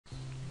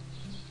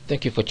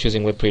Thank you for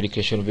choosing Web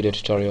Education Video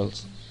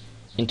Tutorials.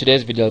 In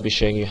today's video I'll be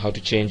showing you how to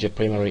change your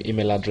primary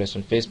email address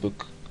on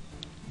Facebook.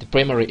 The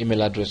primary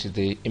email address is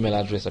the email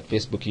address that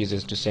Facebook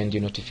uses to send you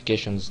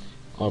notifications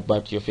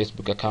about your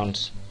Facebook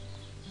account.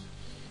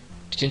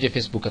 To change your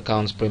Facebook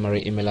account's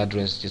primary email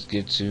address, just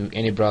go to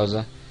any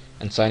browser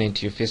and sign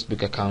into your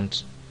Facebook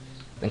account.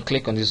 Then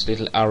click on this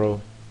little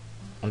arrow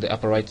on the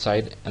upper right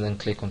side and then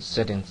click on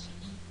Settings.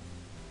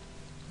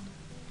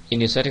 In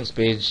your settings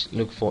page,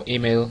 look for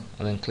Email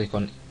and then click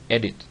on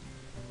Edit.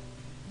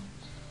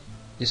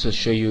 This will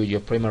show you your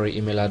primary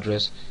email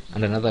address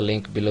and another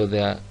link below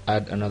there,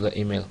 add another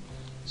email.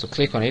 So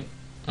click on it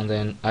and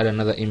then add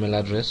another email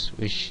address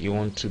which you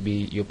want to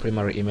be your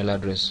primary email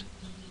address.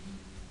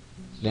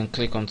 Then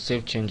click on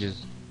Save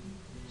Changes.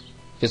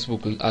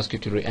 Facebook will ask you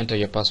to re-enter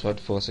your password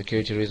for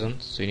security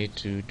reasons, so you need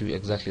to do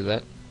exactly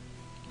that.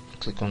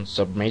 Click on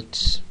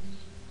Submit.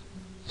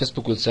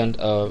 Facebook will send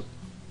a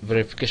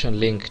verification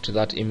link to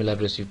that email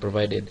address you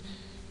provided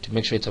to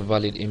make sure it's a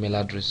valid email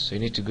address. So you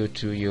need to go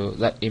to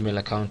that email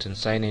account and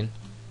sign in.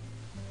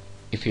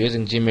 If you're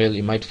using Gmail,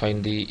 you might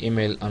find the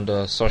email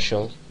under the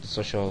social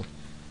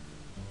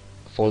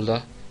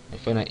folder. You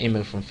find an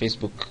email from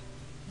Facebook.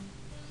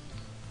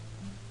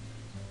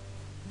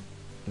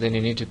 Then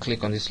you need to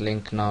click on this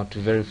link now to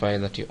verify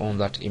that you own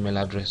that email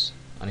address,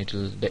 and it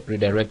will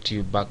redirect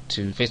you back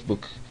to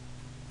Facebook.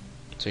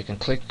 So you can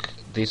click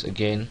this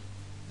again,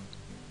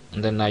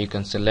 and then now you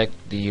can select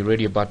the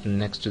radio button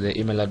next to the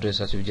email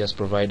address as we just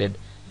provided,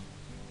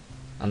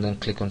 and then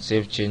click on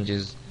Save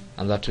Changes,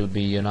 and that will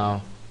be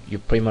your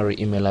primary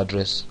email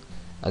address.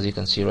 As you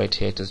can see right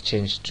here, it has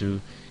changed to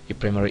your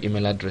primary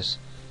email address.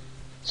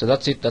 So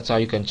that's it. That's how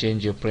you can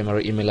change your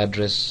primary email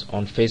address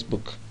on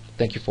Facebook.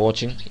 Thank you for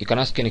watching. You can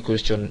ask any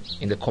question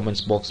in the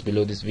comments box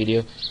below this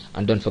video,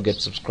 and don't forget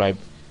to subscribe.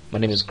 My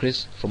name is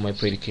Chris from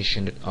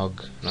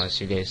mypreeducation.org, and I'll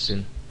see you guys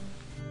soon.